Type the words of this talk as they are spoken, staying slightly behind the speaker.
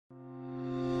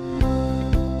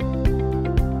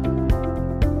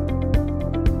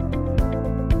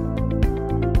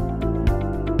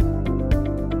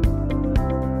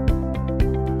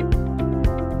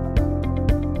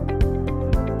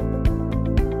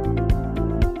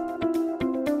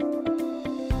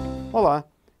Olá,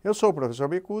 eu sou o professor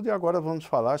Bicudo e agora vamos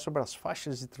falar sobre as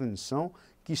faixas de transmissão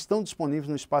que estão disponíveis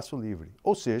no espaço livre,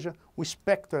 ou seja, o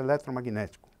espectro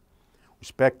eletromagnético. O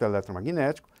espectro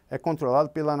eletromagnético é controlado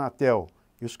pela Anatel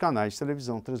e os canais de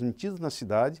televisão transmitidos na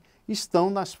cidade estão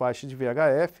nas faixas de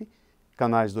VHF,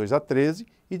 canais 2 a 13,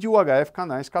 e de UHF,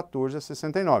 canais 14 a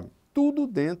 69, tudo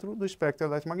dentro do espectro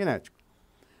eletromagnético.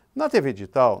 Na TV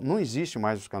digital não existe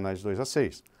mais os canais 2 a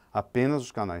 6, apenas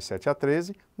os canais 7 a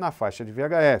 13 na faixa de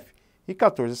VHF e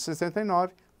 14 a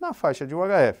 69 na faixa de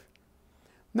UHF.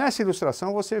 Nessa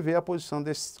ilustração você vê a posição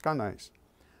desses canais.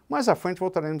 Mais à frente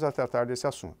voltaremos a tratar desse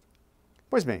assunto.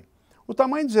 Pois bem, o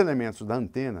tamanho dos elementos da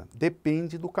antena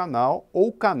depende do canal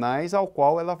ou canais ao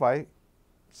qual ela vai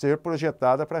ser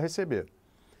projetada para receber.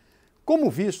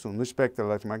 Como visto no espectro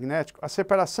eletromagnético, a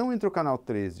separação entre o canal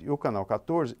 13 e o canal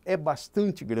 14 é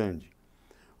bastante grande.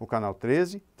 O canal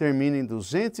 13 termina em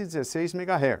 216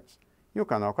 MHz e o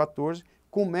canal 14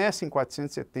 começa em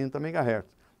 470 MHz.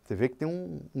 Você vê que tem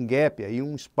um gap aí,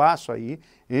 um espaço aí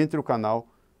entre o canal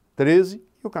 13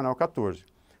 e o canal 14.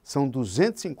 São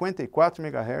 254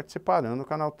 MHz separando o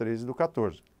canal 13 do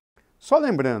 14. Só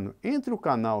lembrando, entre o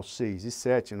canal 6 e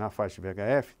 7 na faixa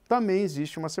VHF também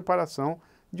existe uma separação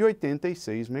de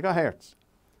 86 MHz.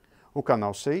 O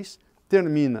canal 6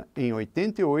 termina em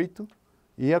 88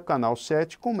 e o canal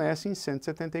 7 começa em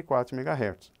 174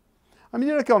 MHz. À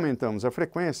medida que aumentamos a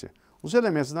frequência, os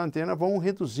elementos da antena vão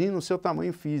reduzindo o seu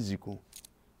tamanho físico.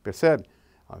 Percebe?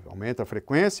 Aumenta a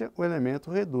frequência, o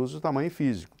elemento reduz o tamanho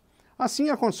físico. Assim,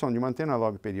 a condição de uma antena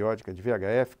log periódica de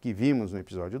VHF, que vimos no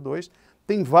episódio 2,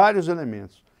 tem vários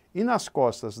elementos. E nas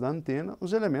costas da antena,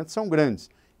 os elementos são grandes.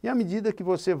 E à medida que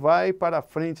você vai para a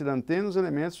frente da antena, os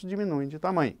elementos diminuem de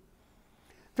tamanho.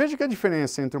 Veja que a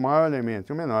diferença entre o maior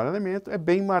elemento e o menor elemento é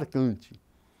bem marcante.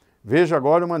 Veja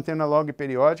agora uma antena log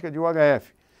periódica de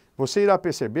UHF. Você irá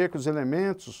perceber que os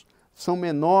elementos são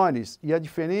menores e a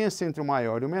diferença entre o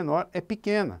maior e o menor é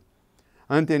pequena.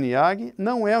 A antena IAG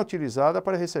não é utilizada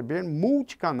para receber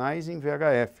multicanais em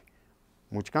VHF.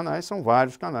 Multicanais são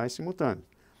vários canais simultâneos.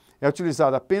 É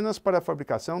utilizada apenas para a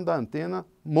fabricação da antena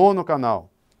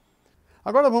monocanal.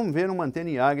 Agora vamos ver uma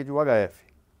antena IAG de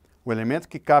UHF. O elemento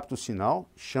que capta o sinal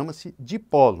chama-se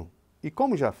dipolo. E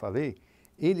como já falei,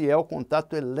 ele é o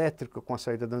contato elétrico com a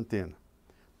saída da antena.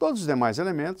 Todos os demais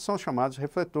elementos são chamados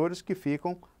refletores, que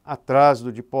ficam atrás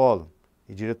do dipolo,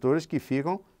 e diretores, que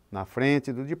ficam na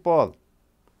frente do dipolo.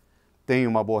 Tenha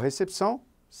uma boa recepção,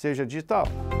 seja digital.